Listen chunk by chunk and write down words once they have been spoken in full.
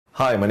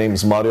Hi, my name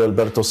is Mario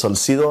Alberto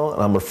Salcido,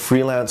 and I'm a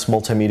freelance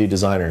multimedia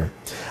designer.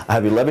 I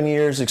have 11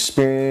 years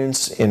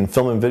experience in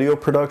film and video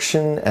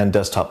production and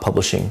desktop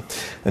publishing.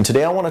 And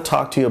today I want to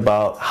talk to you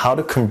about how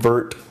to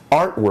convert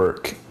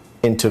artwork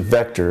into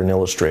vector in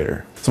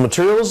Illustrator. The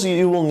materials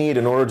you will need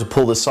in order to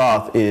pull this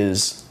off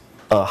is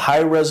a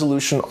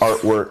high-resolution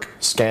artwork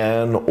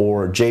scan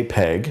or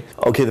JPEG.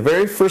 Okay, the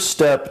very first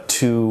step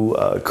to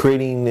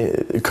converting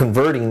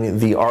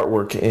the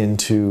artwork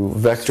into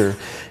vector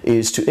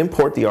is to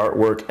import the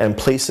artwork and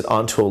place it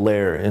onto a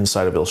layer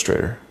inside of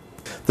Illustrator.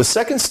 The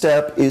second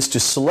step is to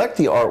select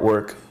the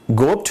artwork,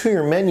 go up to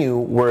your menu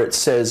where it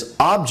says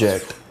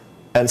Object,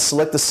 and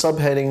select the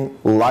subheading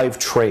Live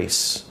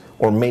Trace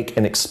or Make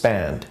and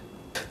Expand.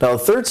 Now the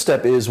third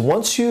step is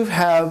once you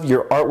have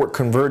your artwork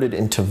converted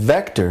into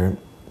vector,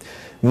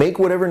 make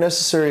whatever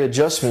necessary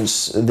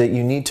adjustments that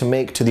you need to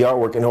make to the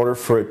artwork in order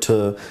for it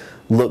to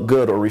look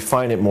good or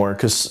refine it more,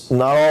 because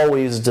not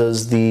always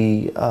does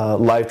the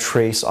live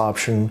trace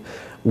option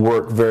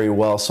work very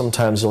well.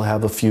 Sometimes you'll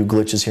have a few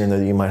glitches here and there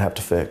that you might have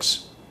to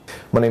fix.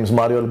 My name is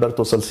Mario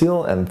Alberto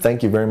Salcido, and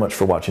thank you very much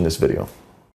for watching this video.